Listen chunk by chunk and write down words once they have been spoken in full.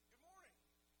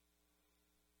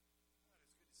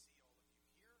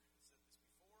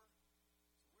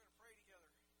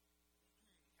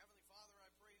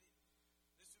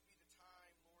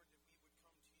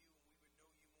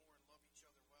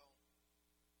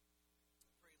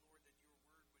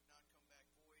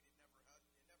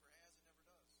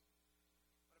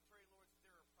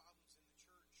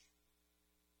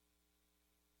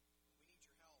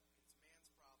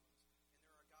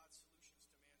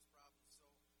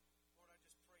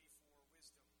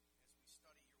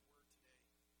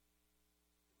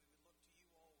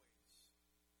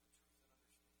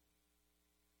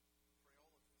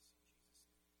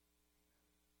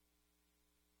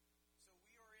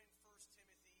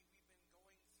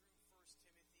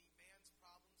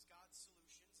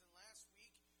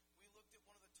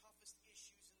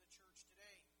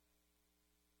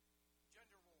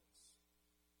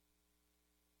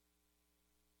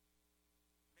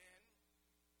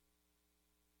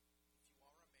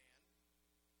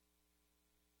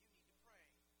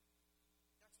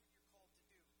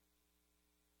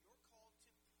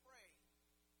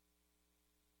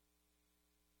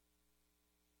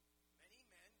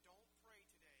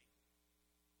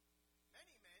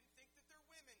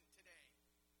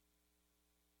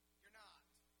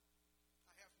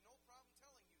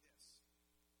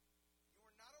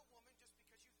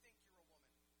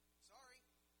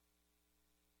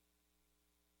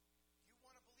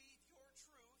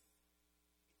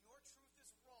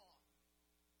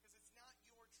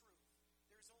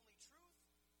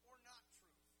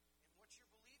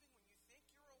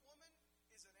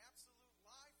is an absolute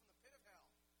lie from the pit of hell.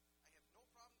 I have no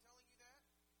problem telling you that.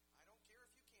 I don't care if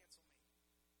you cancel me.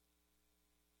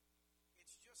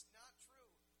 It's just not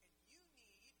true. And you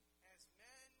need, as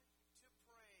men, to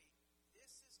pray.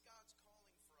 This is God's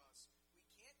calling for us. We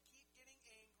can't keep getting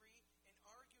angry and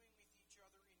arguing with each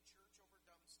other in church over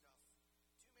dumb stuff.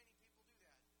 Too many people do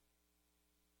that.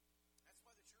 That's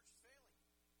why the church is failing.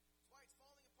 That's why it's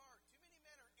falling apart. Too many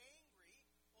men are angry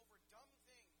over dumb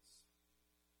things.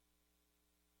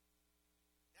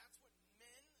 That's what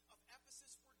men of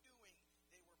Ephesus were doing.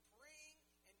 They were praying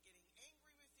and getting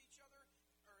angry with each other,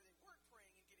 or they weren't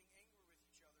praying and getting angry with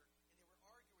each other, and they were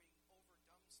arguing over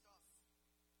dumb stuff.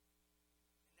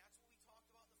 And that's what we talked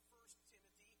about in the first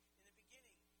Timothy in the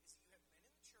beginning, is that you have men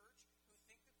in the church who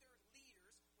think that they're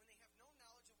leaders when they have no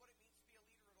knowledge of what it means to be a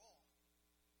leader at all.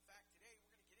 In fact, today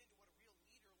we're going to get into what a real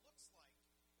leader looks like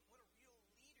and what a real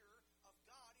leader of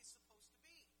God is supposed to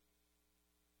be.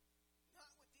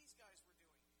 Not what these guys were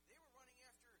doing. They were running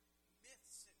after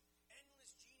myths and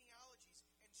endless genealogies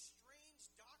and strange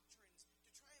doctrines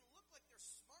to try and look like they're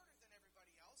smarter than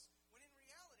everybody else, when in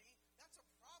reality, that's a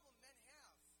problem men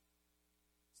have.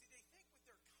 See, they think with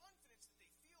their confidence that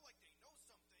they feel like they know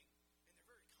something, and they're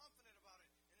very confident about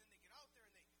it, and then they get out there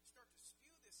and they start to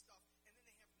spew this stuff, and then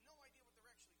they have no idea what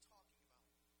they're actually talking about.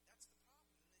 That's the problem.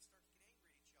 Then they start to get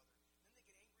angry at each other. Then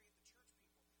they get angry at the church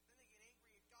people. Then they get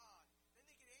angry at God. Then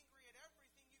they get angry at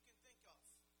everything you can think of.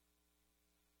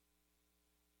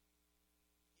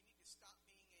 You need to stop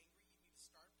being angry. You need to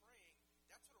start praying.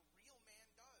 That's what a real man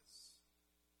does.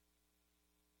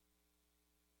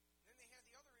 And then they had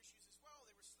the other issues as well.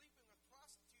 They were sleeping with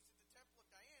prostitutes at the temple of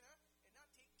Diana and not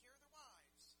taking care of their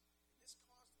wives. And this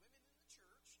caused women in the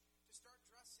church to start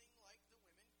dressing like the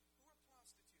women who were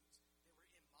prostitutes. They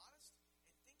were immodest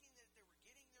and thinking that they were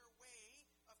getting their way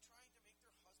of trying to make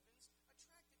their husbands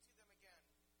attracted to them again.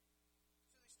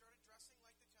 So they started dressing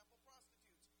like the temple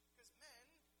prostitutes because men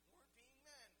weren't being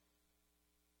men.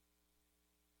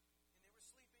 And they were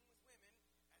sleeping with women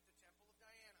at the temple of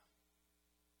Diana.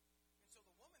 And so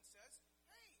the woman says,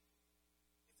 hey,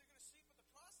 if they're going to sleep with the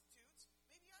prostitutes,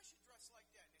 maybe I should dress like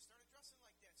that. And they started dressing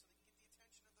like that so they can get the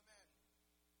attention of the men.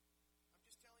 I'm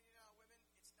just telling you now, women,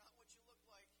 it's not what you look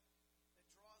like that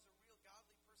draws a real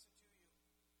godly person to you.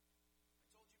 I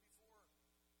told you before,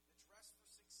 the dress for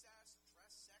success,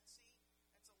 dress sexy,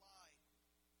 that's a lie.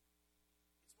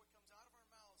 It's what comes out of our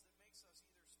mouths that makes us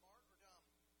either smart or dumb.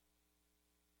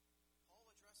 Paul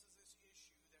addresses this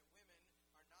issue that women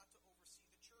are not to oversee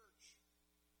the church.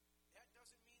 That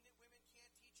doesn't mean that women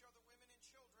can't teach other women and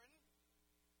children,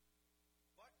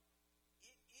 but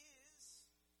it is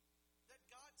that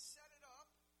God set it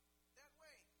up that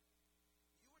way.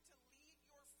 You were to lead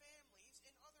your families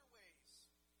in other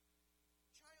ways.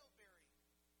 Childbearing,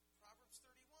 Proverbs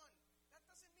 31. That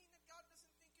doesn't mean that God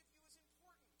doesn't think of you as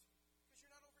important because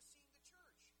you're not overseeing the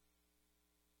church.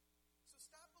 So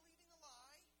stop believing a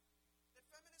lie that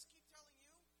feminists keep telling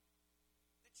you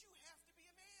that you have to be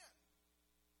a man.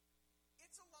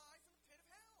 It's a lie from the pit of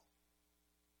hell.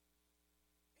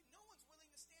 And no one's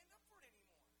willing to stand up for it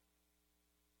anymore.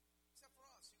 Except for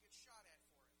us who get shot at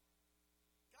for it.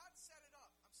 God set it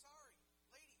up. I'm sorry.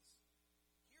 Ladies,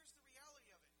 here's the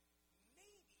reality of it.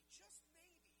 Maybe, just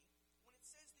maybe, when it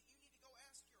says that you need to go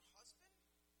ask your husband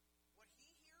what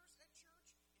he hears at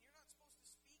church, and you're not supposed to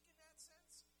speak in that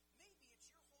sense, maybe it's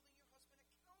you're holding your husband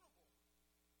accountable.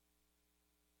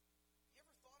 You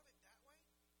ever thought of it that way?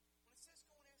 When it says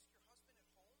go and ask your husband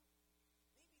at home,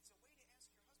 maybe it's a way to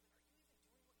ask your husband, are you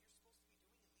even doing what you're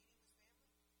supposed to be doing in leading this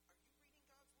family? Are you reading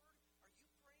God's word? Are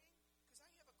you praying? Because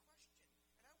I have a question,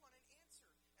 and I want an answer,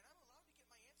 and I'm allowed to get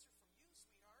my answer from you,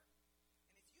 sweetheart.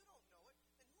 And if you don't know it,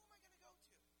 then who am I going to go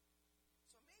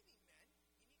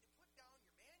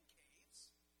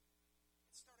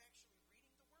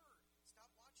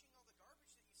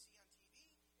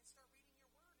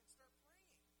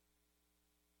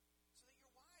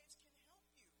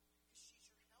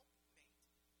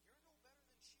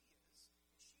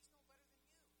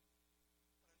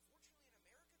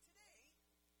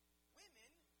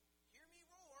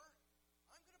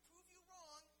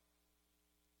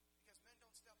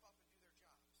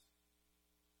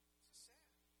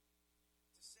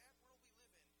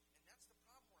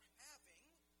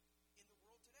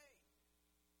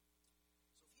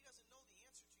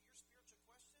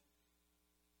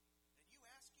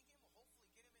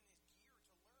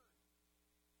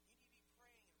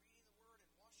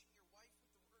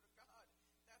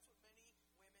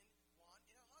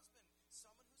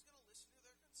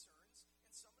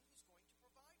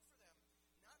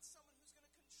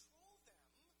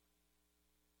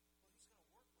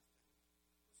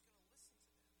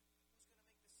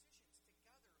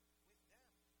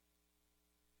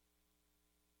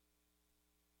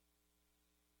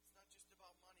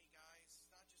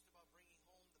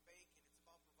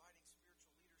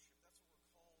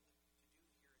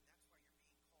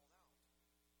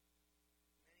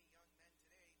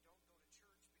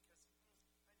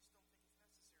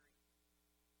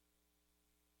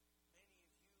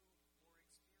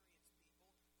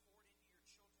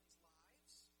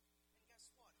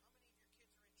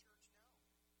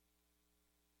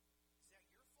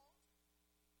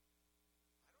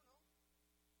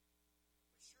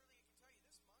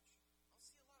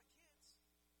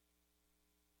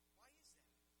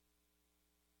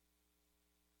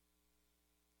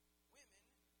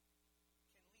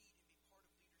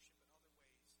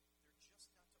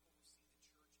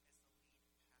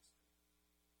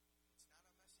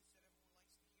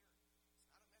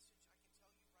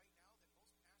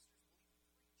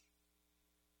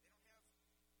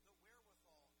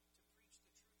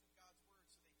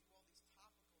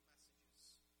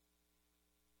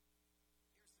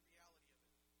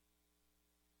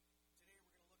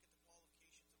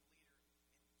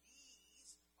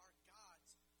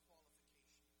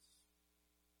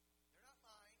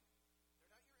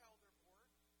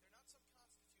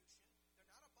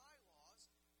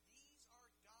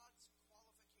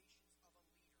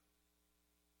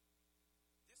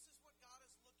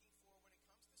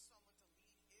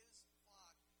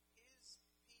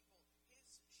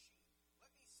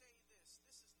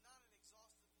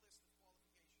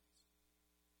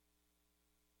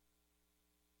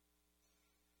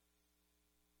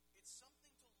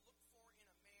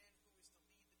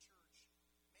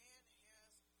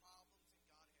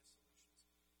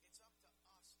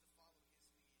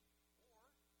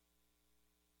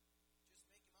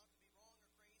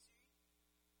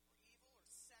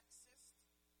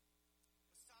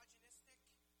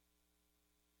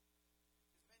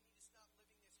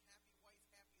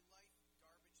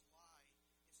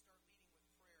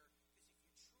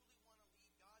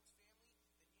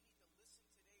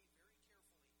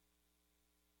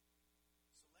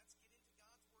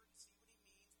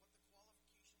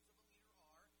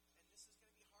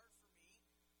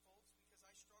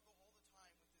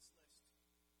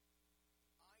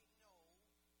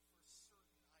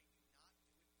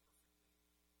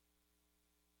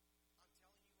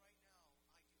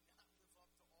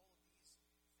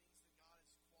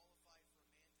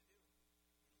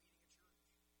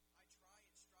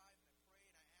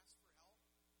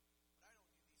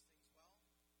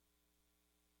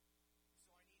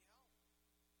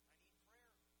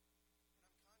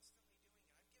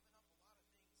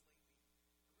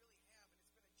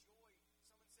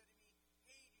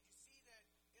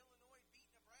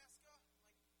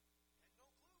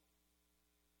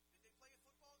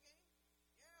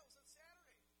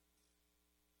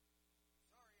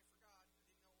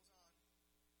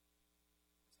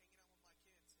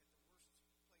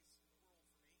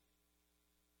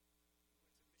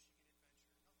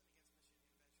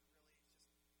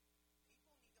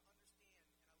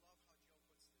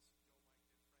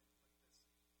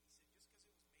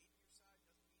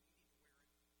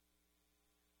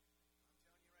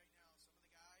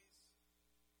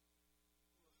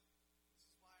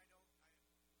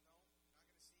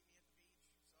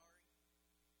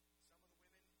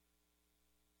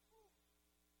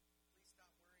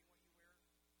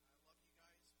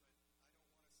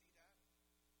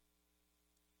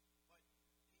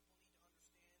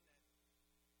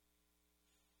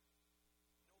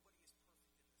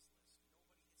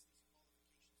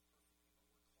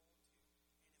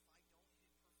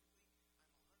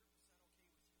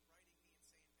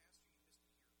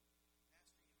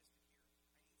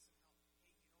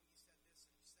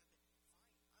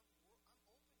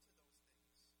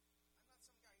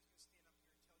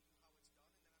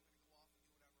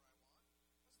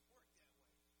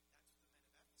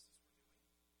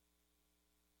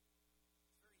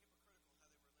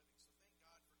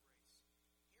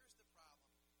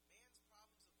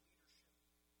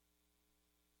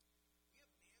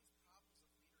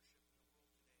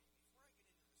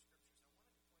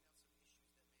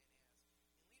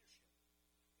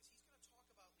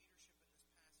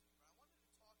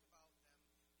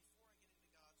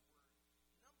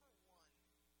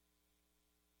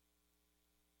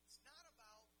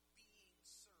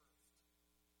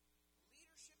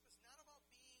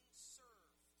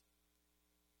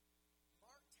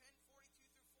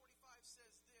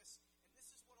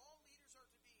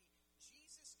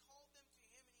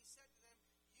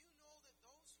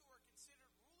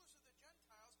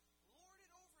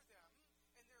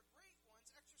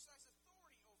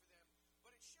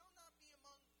shall not be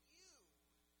among you,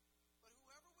 but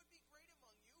whoever would be great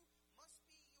among you must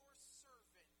be your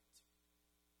servant.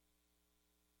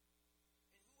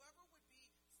 And whoever would be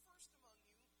first among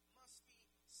you must be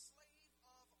slave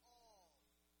of all.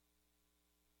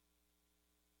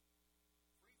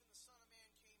 For even the Son of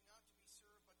Man came not to be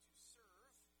served, but to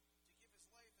serve, to give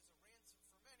his life as a ransom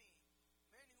for many.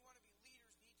 Men who want to be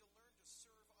leaders need to learn to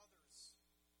serve others.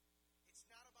 It's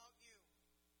not about you.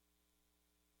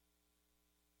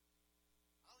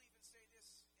 I'll even say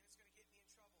this, and it's going to get me in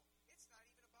trouble. It's not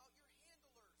even about your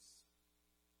handlers.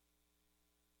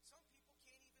 Some people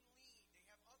can't even lead. They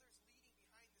have others leading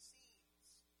behind the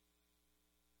scenes.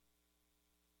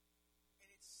 And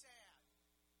it's sad.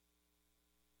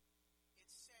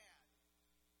 It's sad.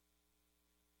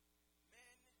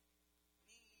 Men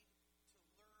need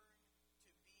to learn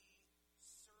to be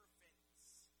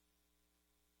servants.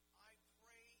 I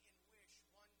pray and wish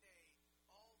one day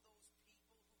all those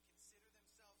people who consider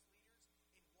themselves leaders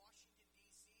in Washington,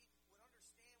 D.C. would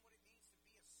understand what it means to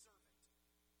be a servant.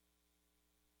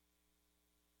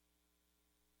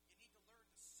 You need to learn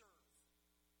to serve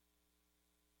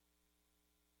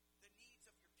the needs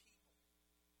of your people,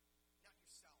 not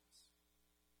yourselves.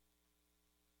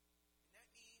 And that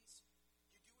means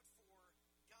you do it for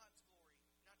God's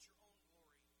glory, not your own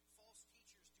glory. False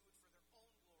teachers do it for their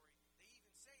own glory. They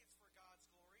even say it's for God's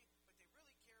glory, but they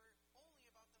really care only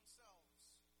about themselves.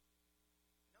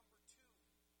 Number two,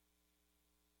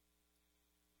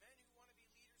 men who want to be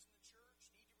leaders in the church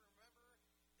need to remember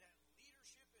that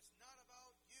leadership is not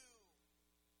about you.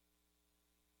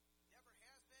 Never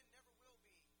has been, never will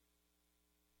be.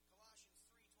 Colossians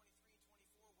 3:23 and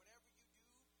 24, whatever you do,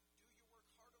 do your work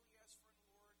heartily as for the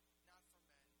Lord, not for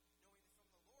men, knowing that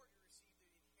from the Lord you receive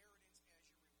the inheritance as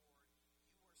your reward.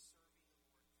 You are serving the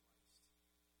Lord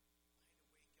Christ.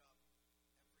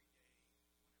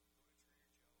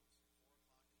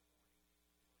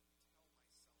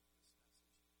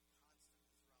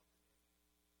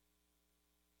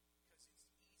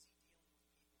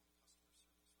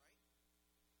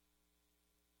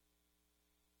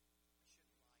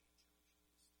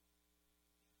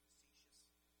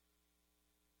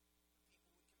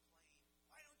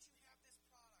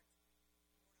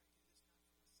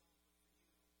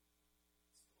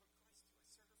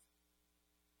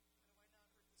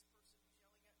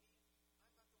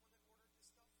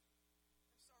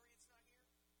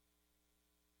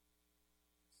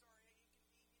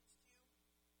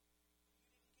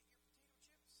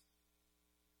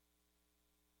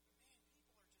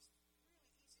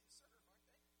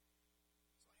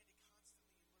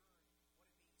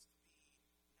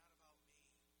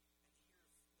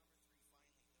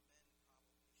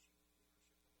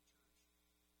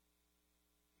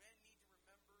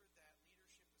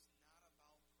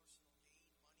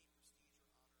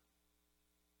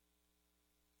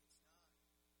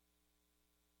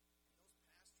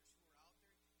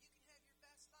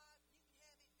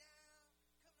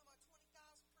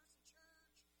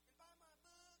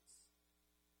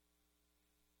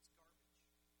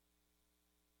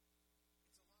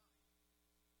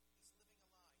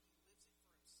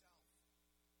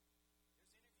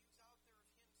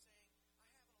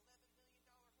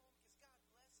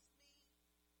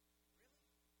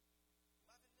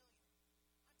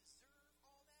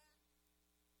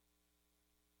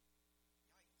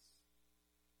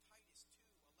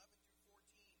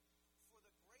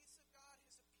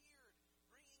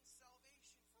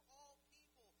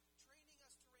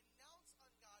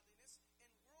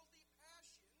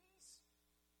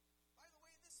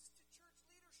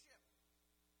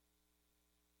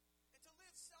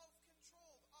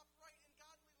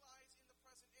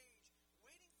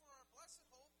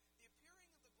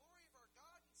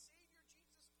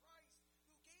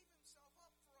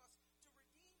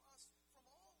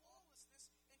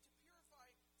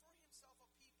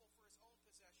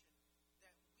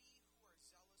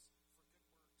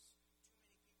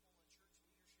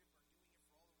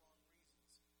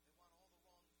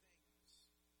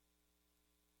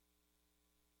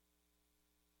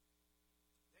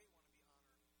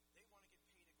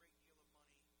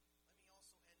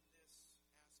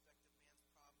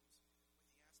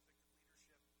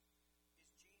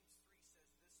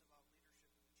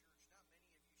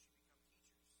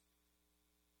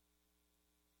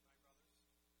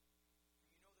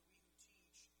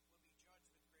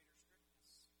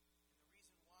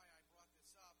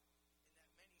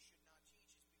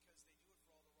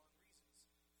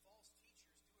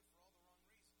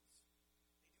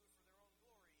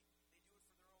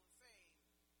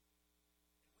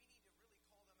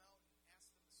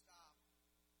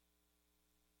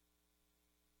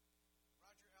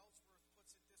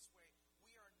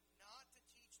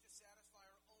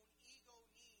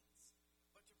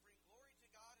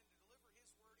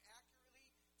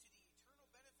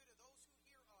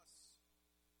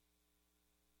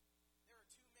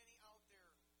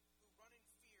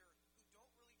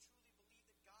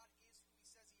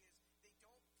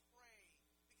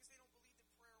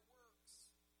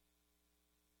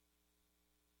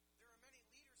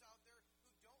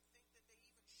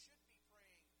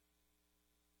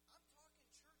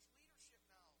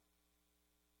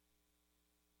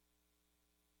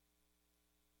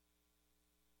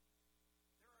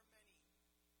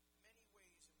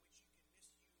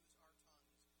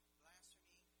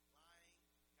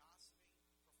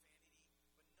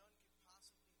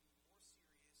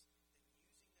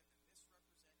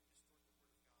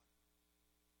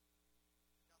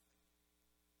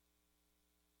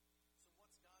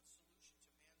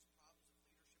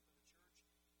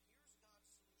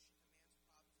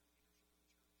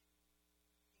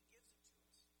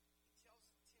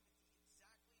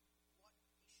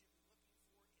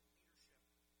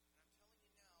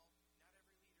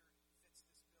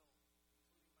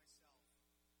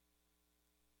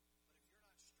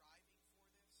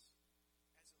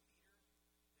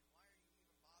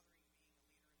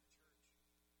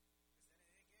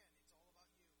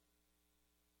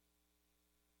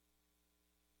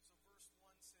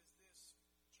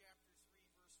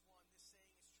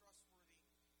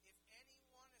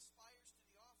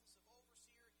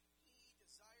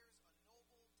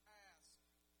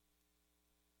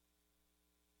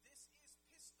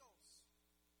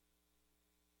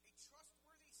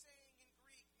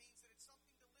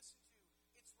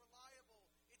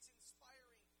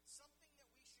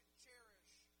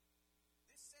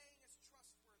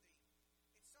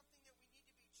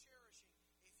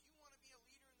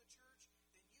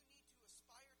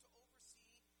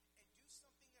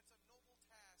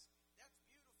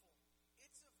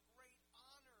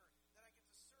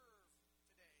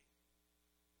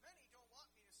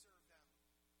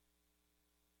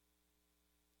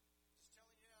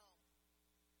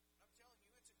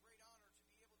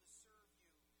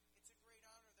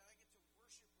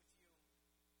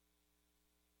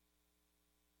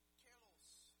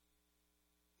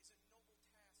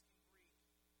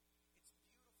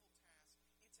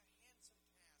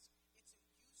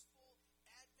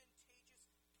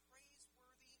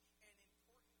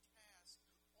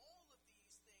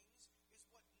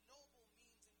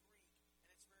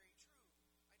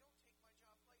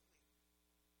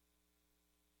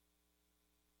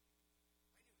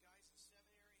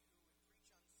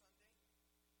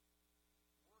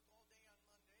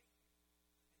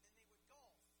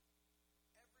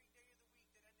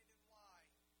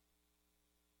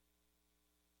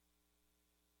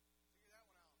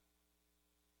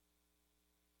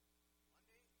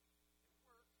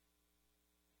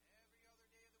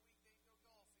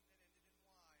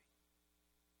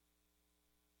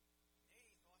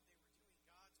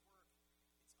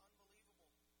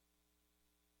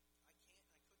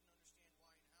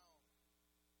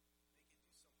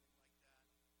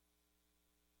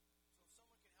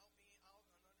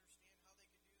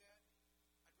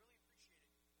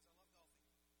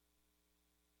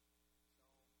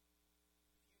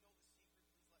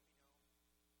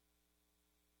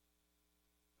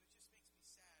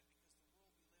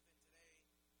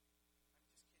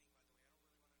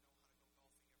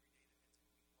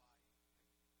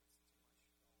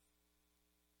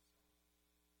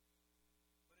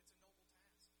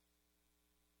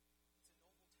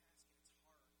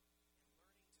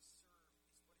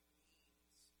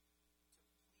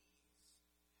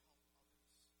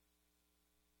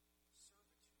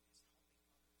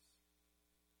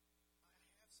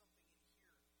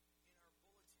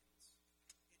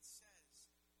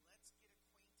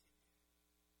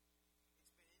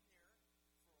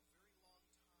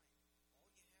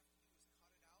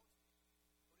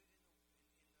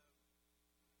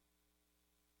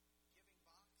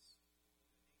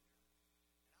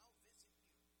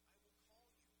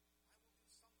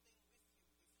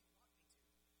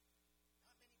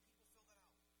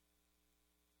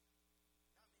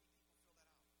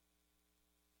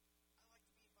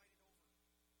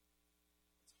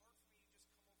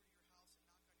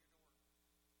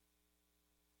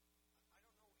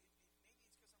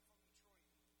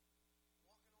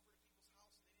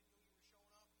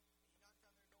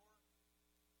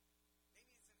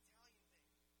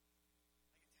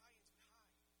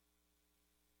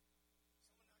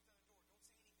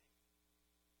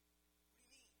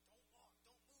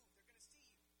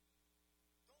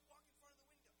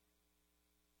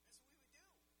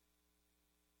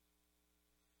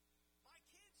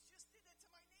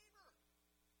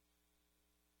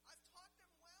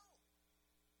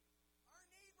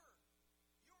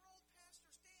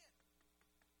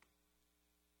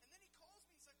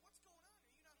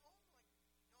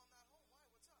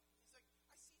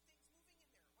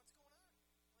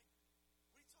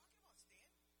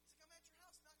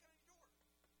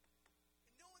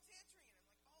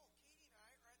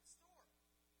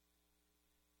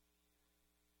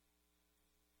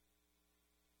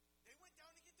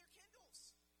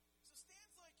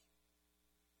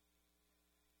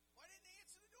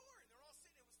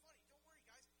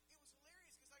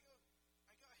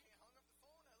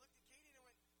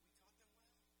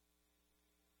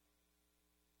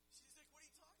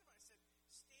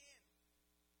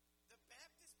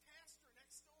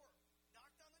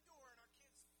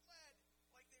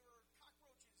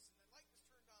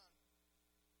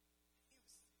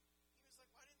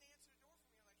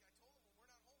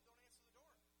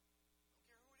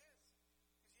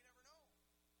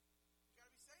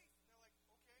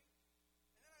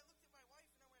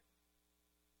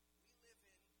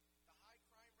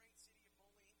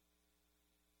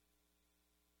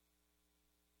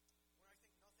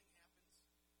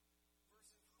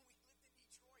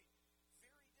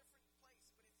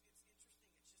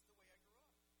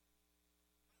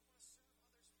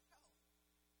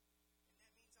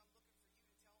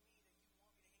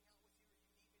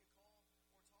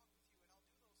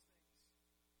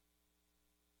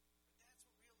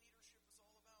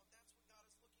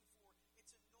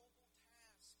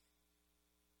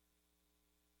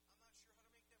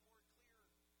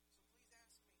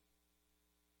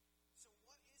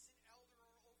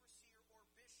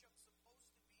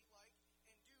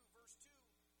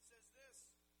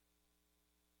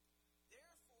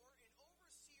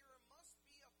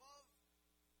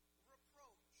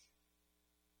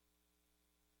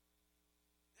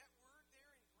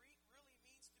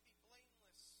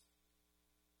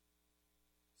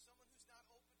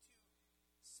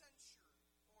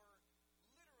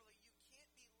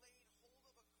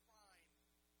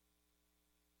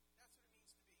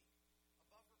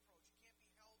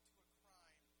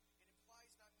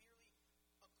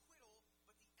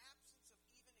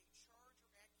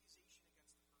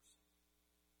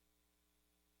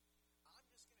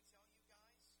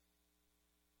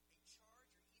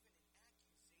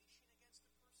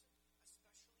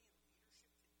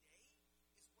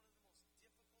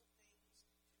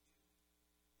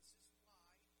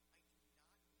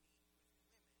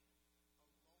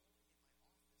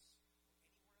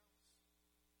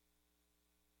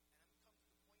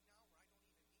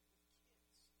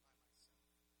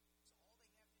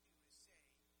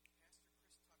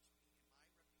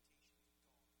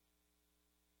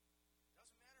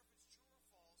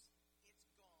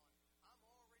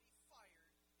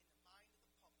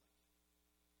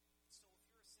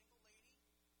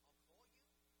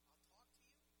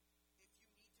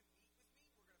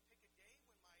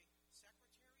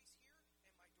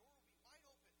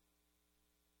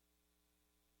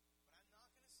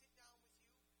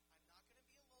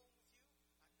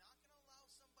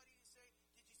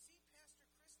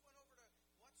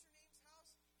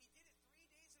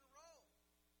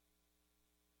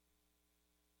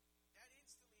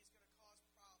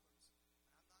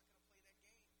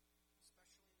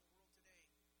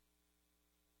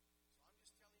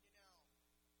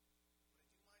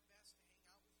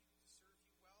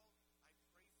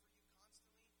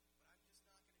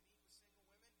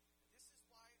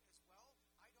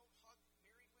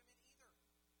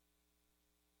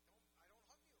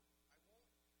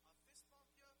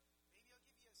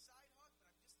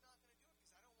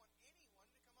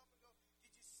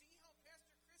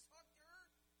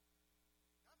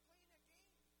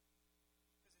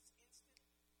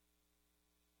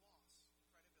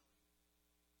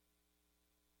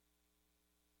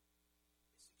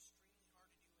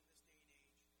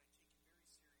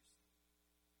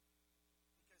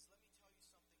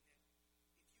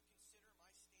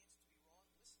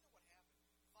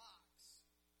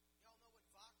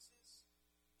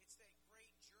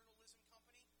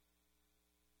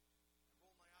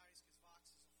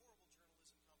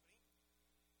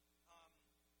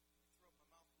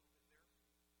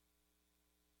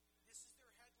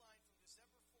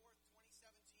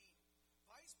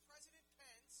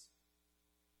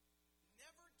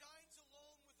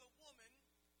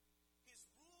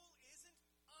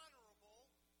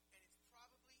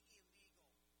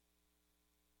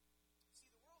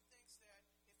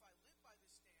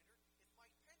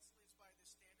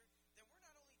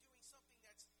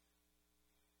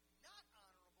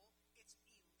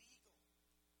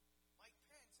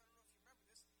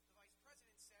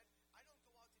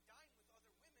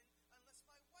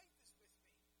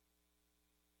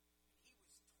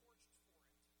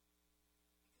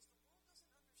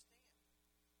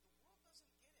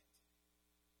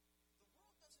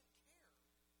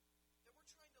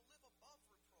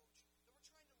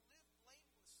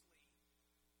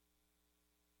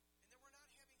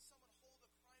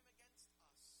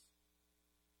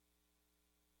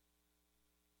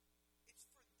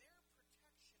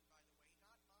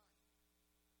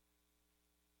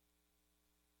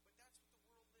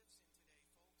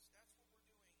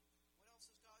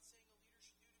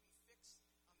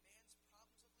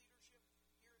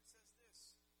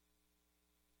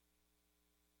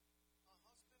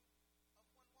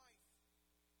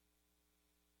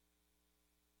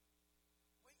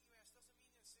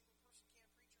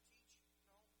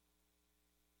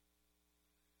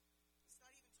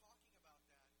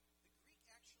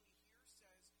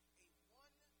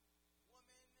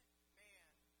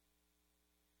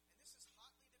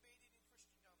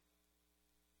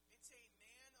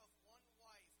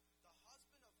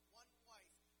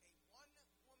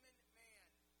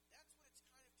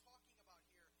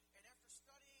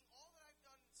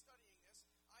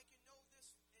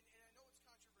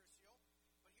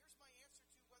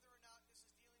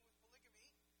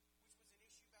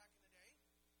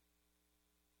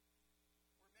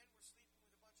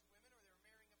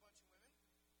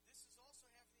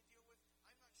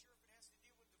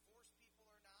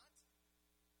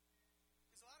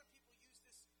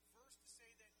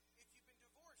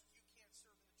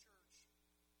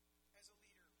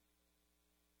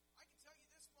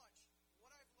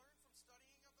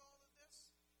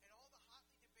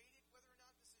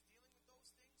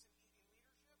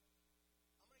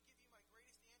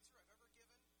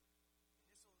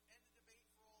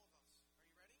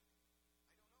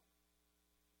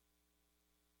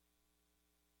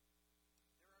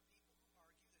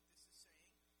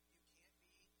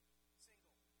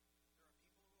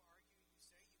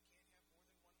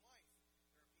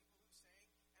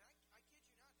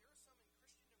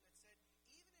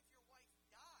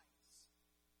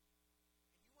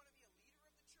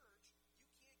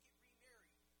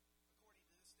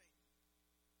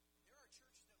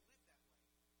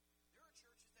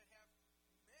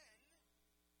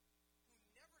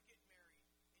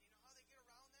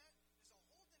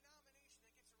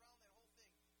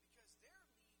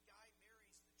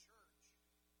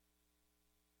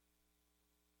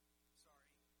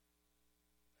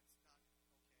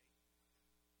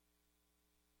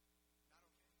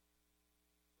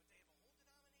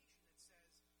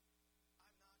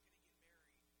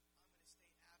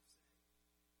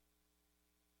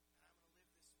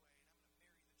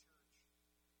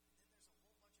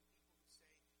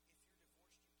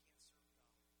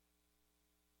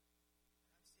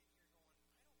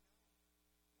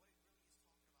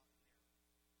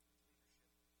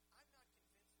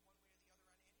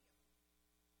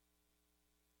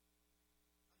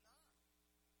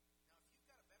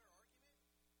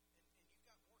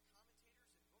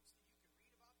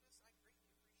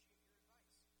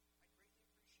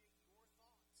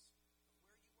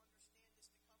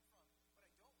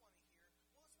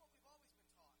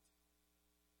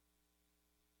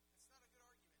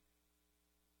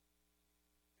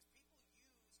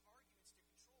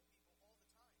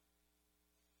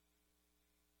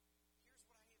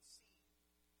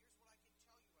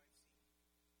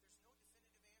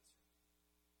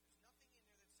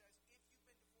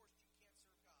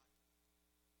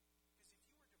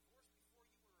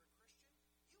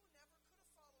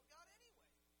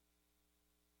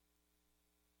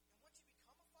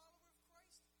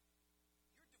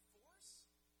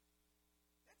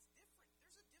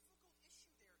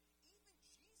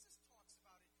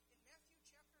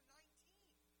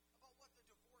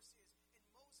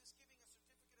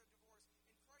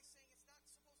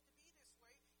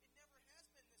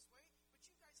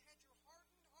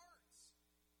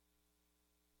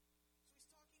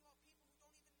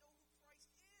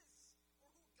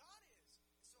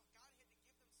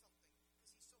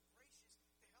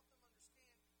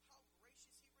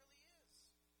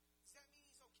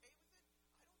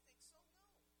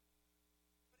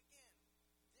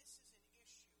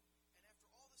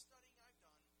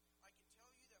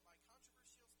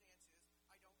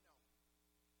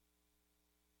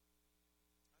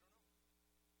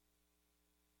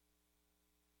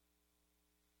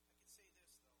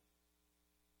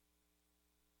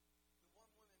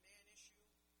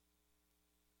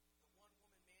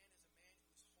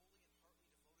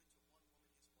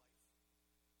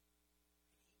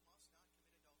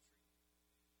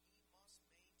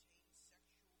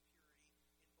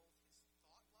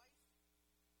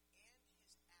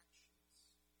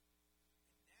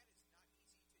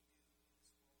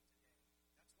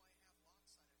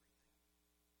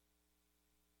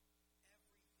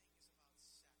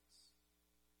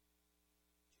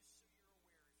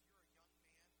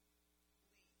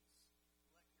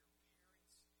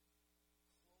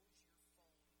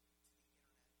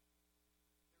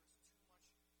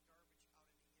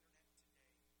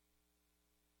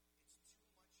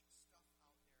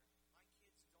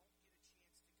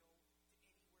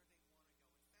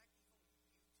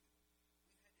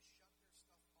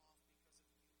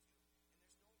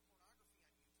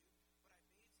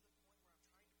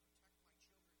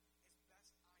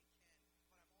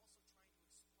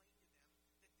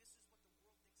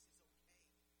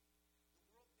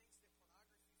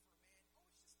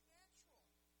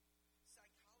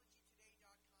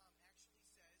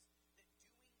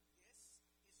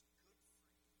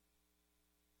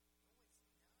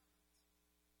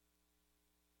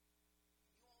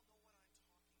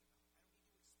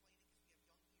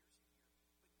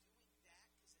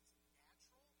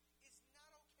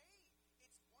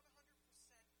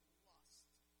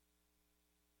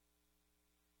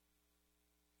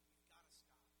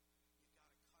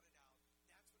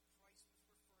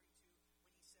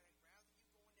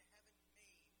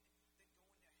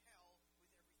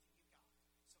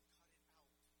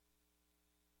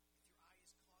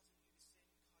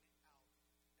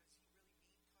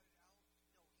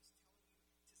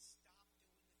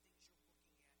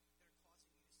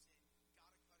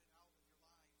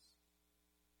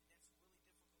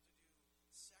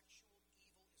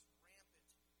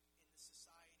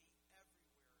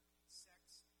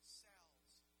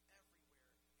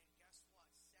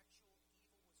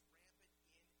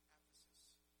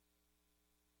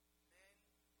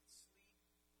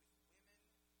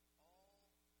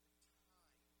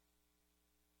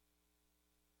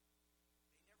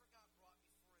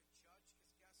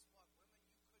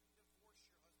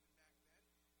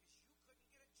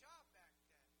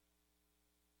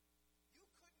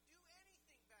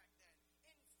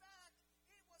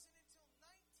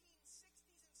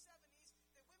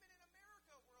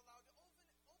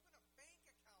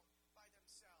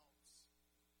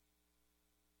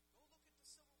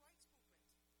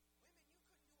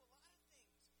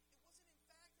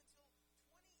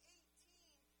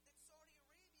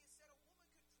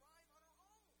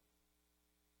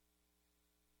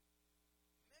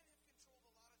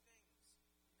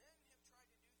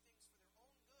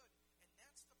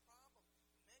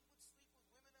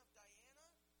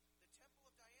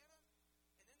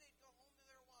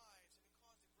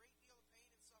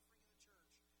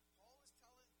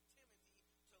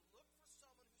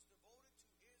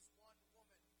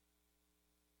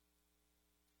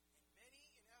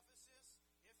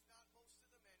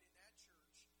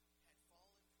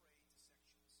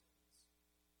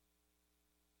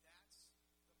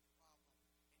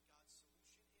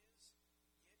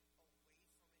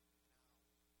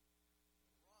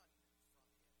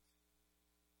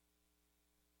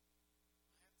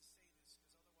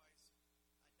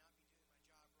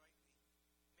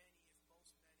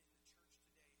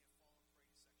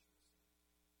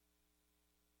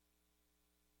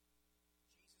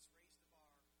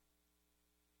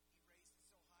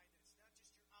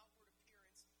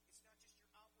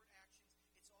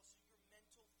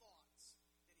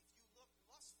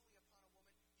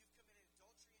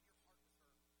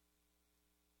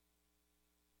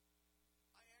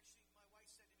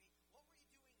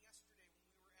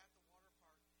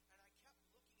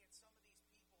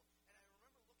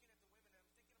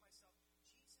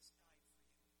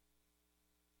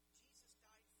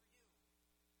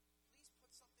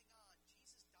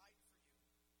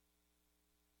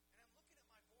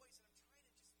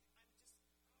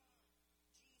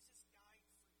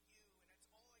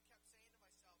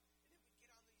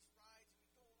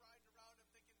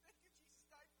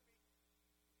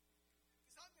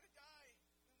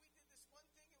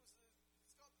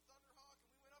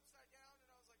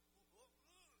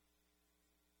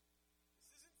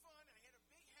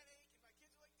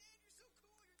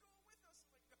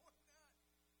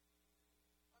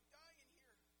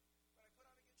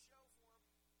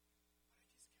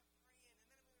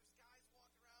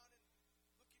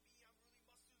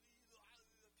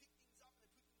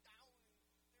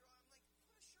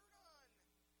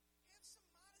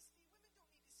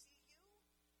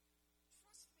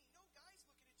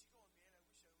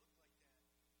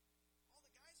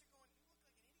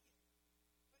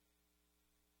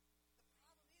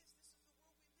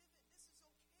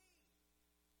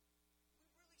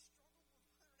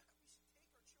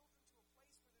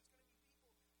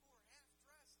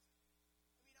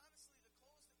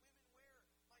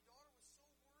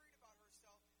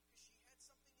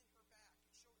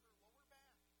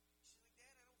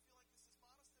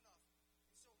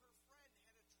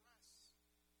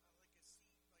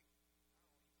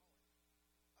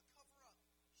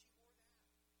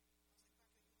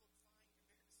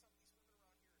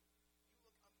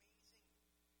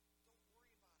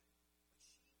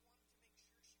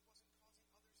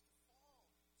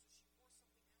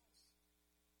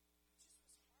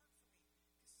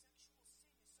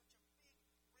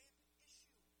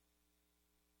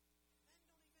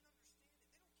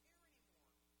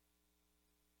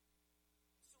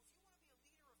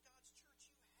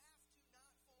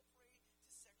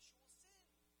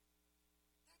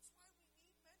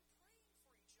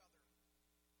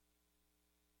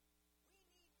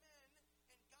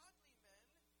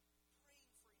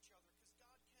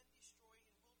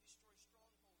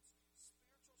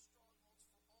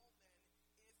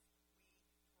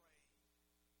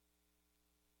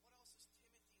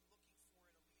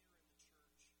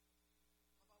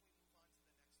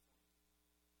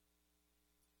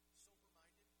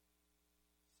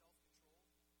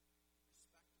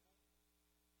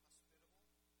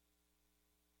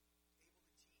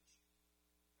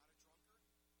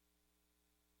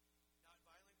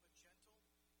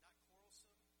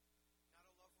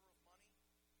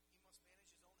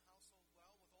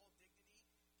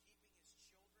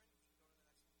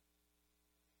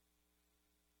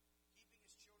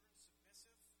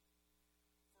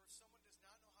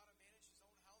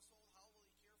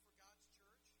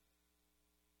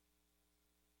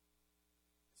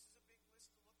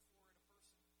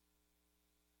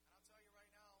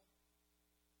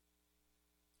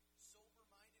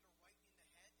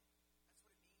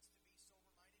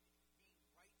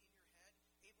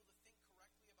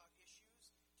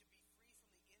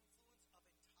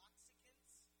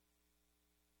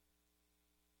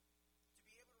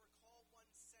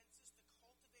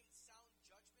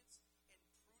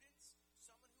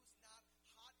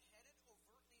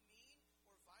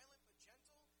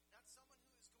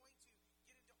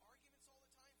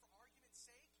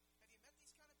 sake